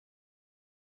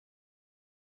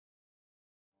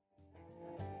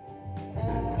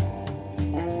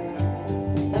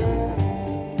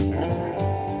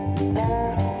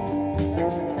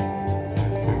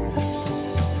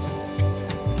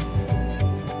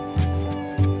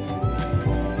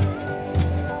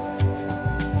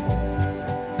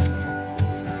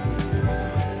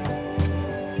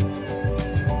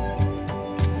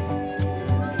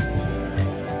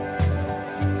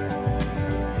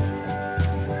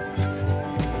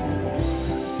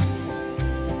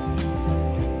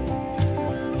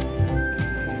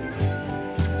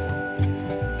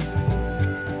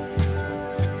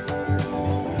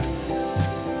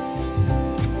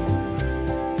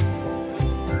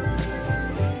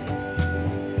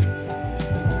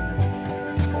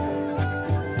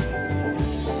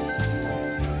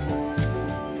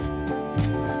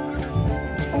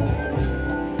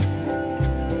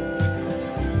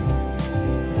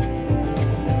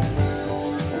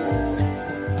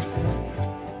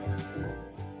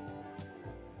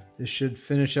This should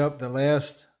finish up the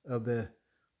last of the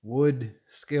wood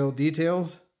scale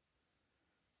details.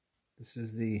 This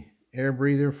is the air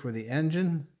breather for the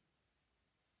engine.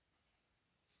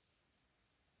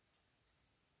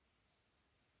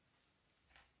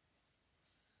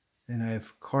 And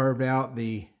I've carved out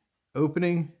the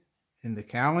opening in the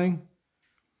cowling,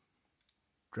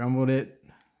 dremelled it,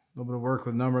 a little bit of work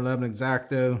with number 11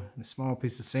 X-Acto, and a small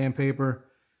piece of sandpaper.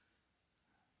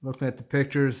 Looking at the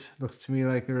pictures, looks to me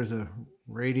like there is a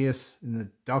radius in the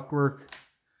ductwork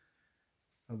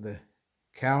of the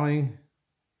cowling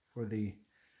for the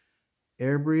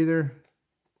air breather.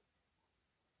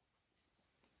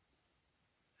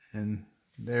 And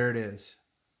there it is.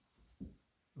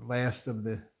 Last of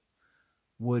the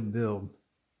wood build.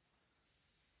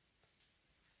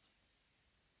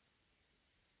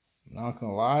 I'm not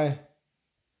gonna lie,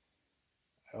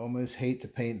 I almost hate to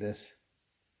paint this.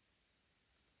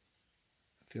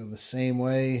 I feel the same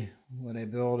way when I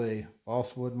build a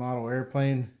balsa wood model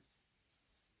airplane.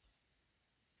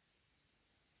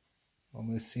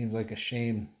 Almost seems like a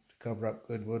shame to cover up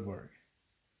good woodwork.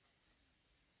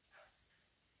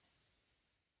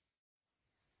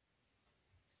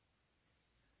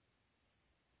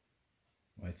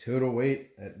 My total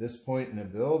weight at this point in the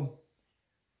build,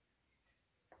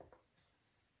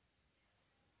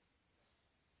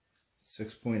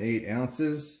 .8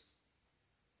 ounces,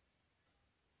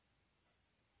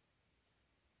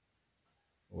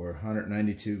 or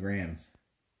 192 grams.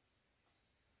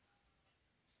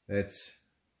 That's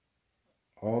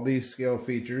all these scale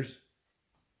features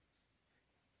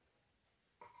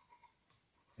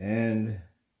and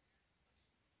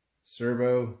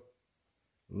servo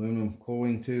aluminum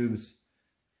cowling tubes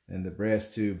and the brass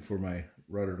tube for my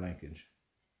rudder linkage.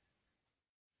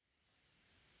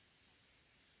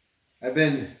 I've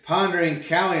been pondering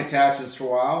cowling attachments for a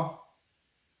while,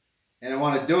 and I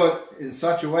want to do it in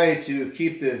such a way to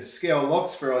keep the scale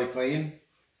looks fairly clean.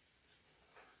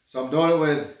 So I'm doing it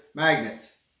with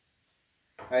magnets.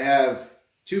 I have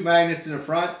 2 magnets in the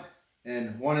front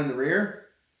and 1 in the rear.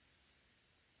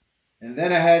 And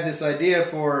then I had this idea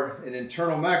for an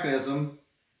internal mechanism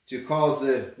to cause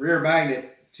the rear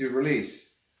magnet to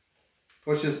release.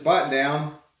 Push this button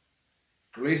down,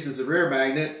 releases the rear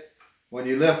magnet. When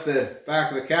you lift the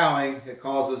back of the cowling, it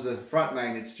causes the front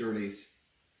magnets to release.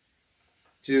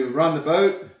 To run the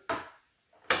boat,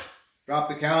 drop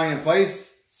the cowling in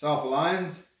place,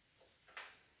 self-aligns.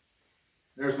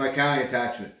 There's my cowling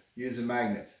attachment using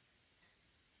magnets.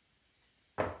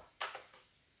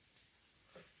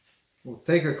 We'll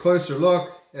take a closer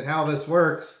look at how this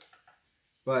works,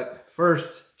 but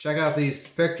first check out these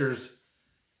pictures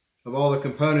of all the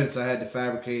components I had to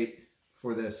fabricate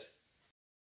for this.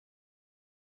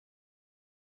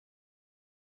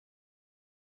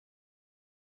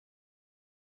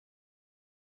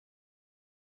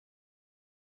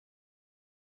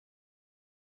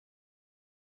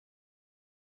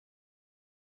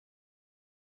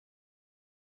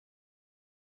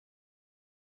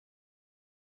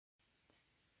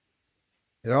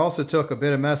 It also took a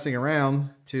bit of messing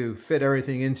around to fit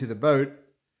everything into the boat,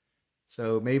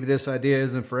 so maybe this idea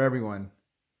isn't for everyone.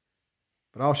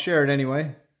 But I'll share it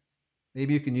anyway.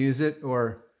 Maybe you can use it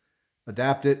or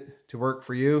adapt it to work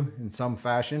for you in some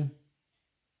fashion.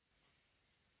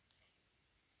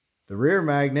 The rear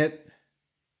magnet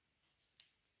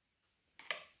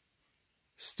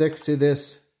sticks to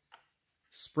this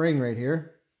spring right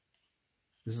here.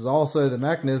 This is also the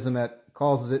mechanism that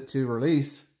causes it to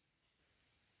release.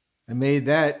 I made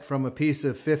that from a piece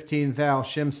of 15 thou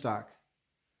shim stock,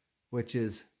 which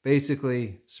is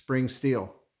basically spring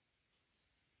steel.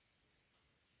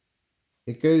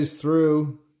 It goes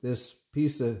through this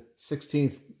piece of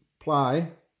 16th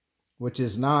ply, which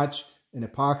is notched and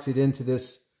epoxied into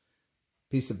this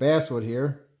piece of basswood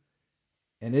here,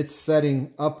 and it's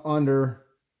setting up under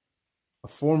a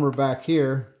former back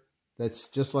here that's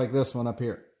just like this one up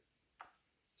here.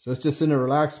 So it's just in a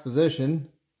relaxed position.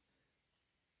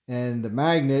 And the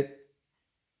magnet,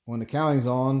 when the cowling's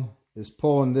on, is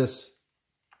pulling this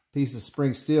piece of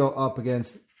spring steel up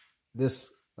against this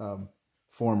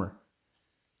former.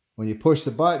 When you push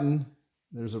the button,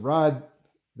 there's a rod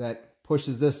that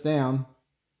pushes this down,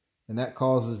 and that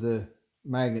causes the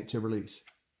magnet to release.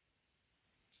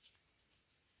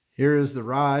 Here is the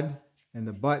rod and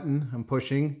the button I'm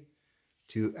pushing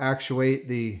to actuate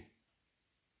the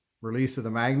release of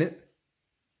the magnet.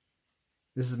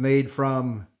 This is made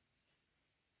from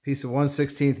a piece of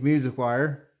 1/16 music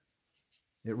wire.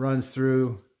 It runs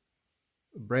through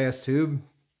a brass tube,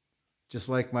 just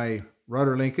like my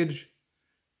rudder linkage.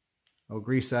 I'll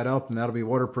grease that up and that'll be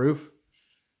waterproof.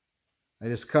 I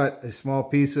just cut a small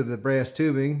piece of the brass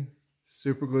tubing,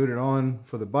 super glued it on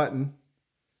for the button,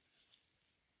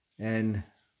 and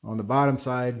on the bottom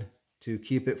side, to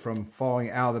keep it from falling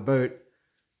out of the boat,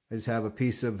 I just have a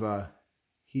piece of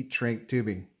heat shrink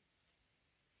tubing.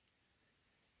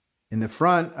 In the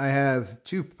front, I have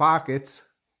 2 pockets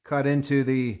cut into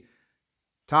the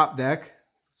top deck.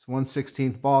 It's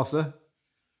 1/16 balsa.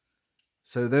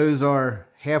 So those are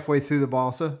halfway through the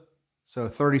balsa, so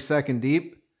 32nd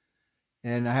deep.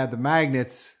 And I have the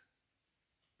magnets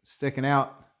sticking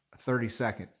out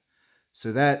 32nd.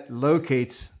 So that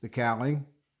locates the cowling.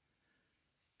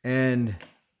 And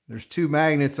there's 2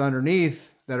 magnets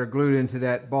underneath that are glued into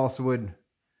that balsa wood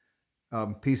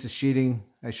piece of sheeting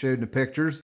I showed in the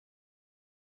pictures.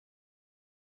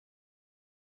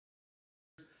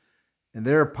 And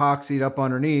they're epoxied up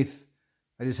underneath.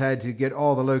 I just had to get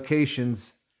all the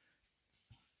locations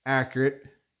accurate.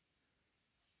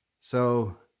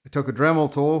 So I took a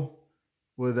Dremel tool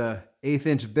with a 1/8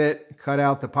 inch bit, cut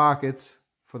out the pockets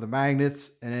for the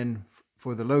magnets and then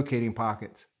for the locating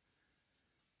pockets.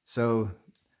 So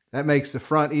that makes the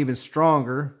front even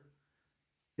stronger.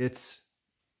 It's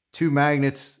 2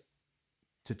 magnets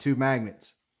to 2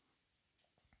 magnets.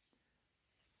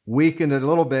 Weakened it a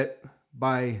little bit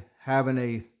by having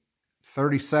a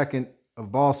 32nd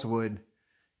of balsa wood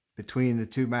between the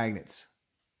 2 magnets.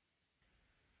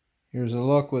 Here's a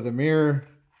look with a mirror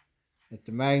at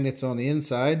the magnets on the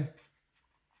inside.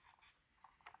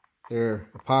 They're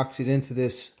epoxied into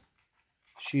this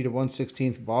sheet of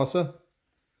 1/16 balsa.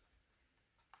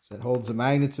 So it holds the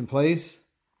magnets in place.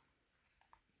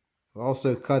 I've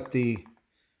also cut the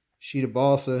sheet of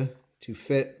balsa to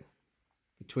fit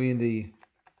between the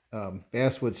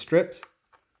basswood strips.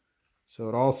 So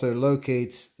it also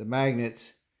locates the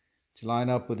magnets to line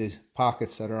up with the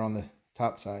pockets that are on the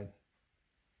top side.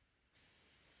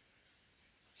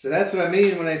 So that's what I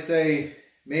mean when I say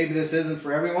maybe this isn't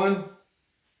for everyone.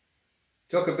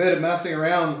 Took a bit of messing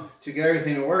around to get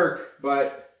everything to work,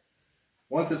 but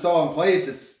once it's all in place,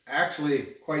 it's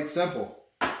actually quite simple.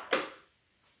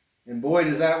 And boy,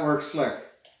 does that work slick.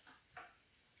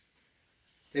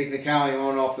 Taking the cowling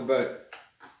on and off the boat.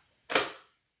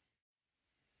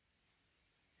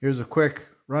 Here's a quick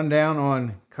rundown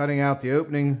on cutting out the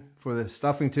opening for the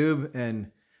stuffing tube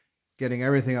and getting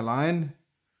everything aligned.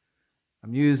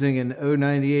 I'm using an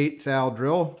 098 thou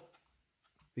drill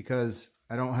because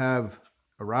I don't have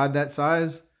a rod that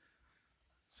size.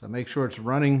 So make sure it's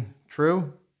running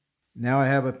true. Now I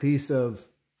have a piece of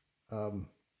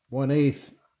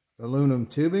 1/8 aluminum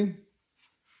tubing.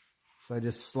 So I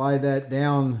just slide that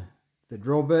down the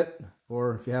drill bit,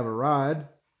 or if you have a rod,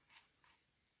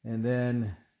 and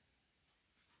then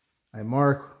I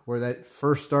mark where that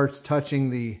first starts touching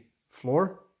the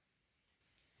floor.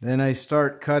 Then I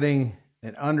start cutting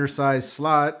an undersized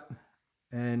slot,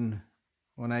 and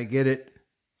when I get it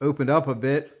opened up a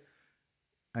bit,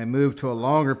 I move to a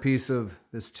longer piece of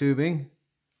this tubing.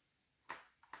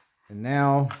 And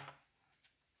now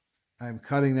I'm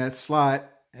cutting that slot,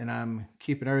 and I'm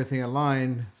keeping everything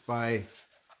aligned by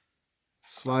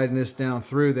sliding this down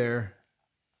through there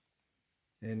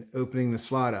and opening the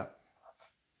slot up.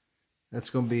 That's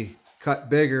going to be cut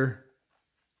bigger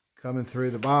coming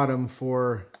through the bottom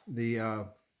for the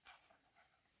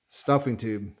stuffing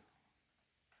tube.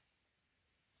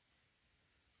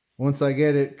 Once I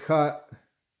get it cut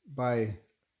by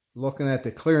looking at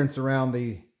the clearance around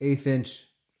the 1/8 inch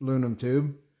aluminum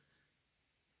tube,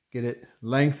 get it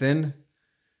lengthened.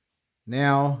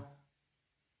 Now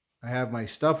I have my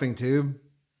stuffing tube.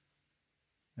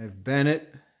 I've bent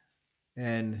it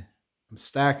and I'm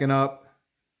stacking up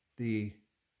the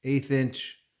 1/8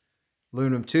 inch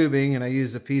aluminum tubing, and I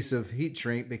used a piece of heat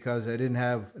shrink because I didn't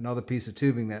have another piece of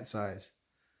tubing that size.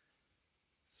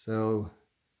 So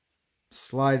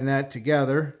sliding that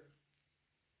together,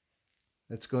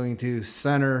 that's going to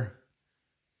center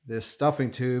this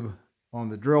stuffing tube on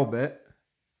the drill bit.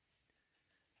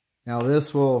 Now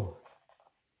this will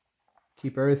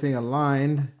keep everything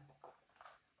aligned.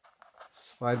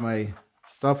 Slide my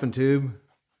stuffing tube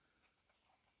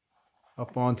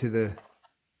up onto the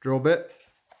drill bit,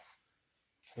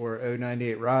 or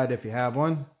 098 rod if you have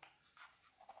one.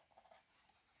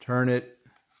 Turn it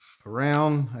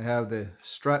around. I have the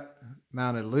strut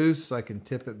mounted loose so I can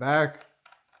tip it back.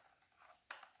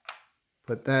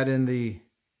 Put that in the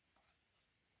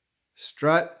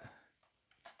strut.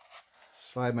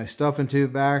 Slide my stuffing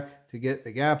tube back to get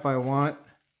the gap I want.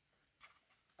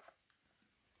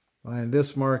 Line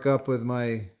this mark up with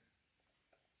my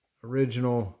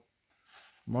original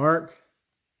mark.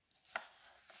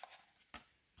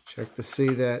 Check to see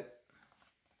that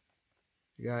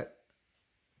you got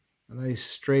a nice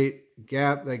straight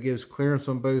gap that gives clearance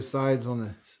on both sides on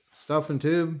the stuffing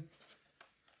tube.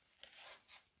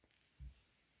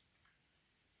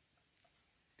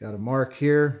 Got a mark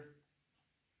here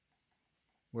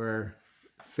where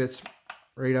it fits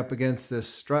right up against this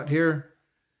strut here.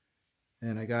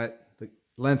 And I got the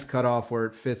length cut off where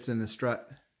it fits in the strut.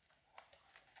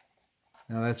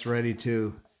 Now that's ready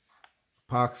to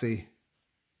epoxy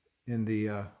in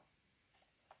the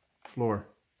floor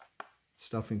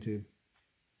stuffing tube.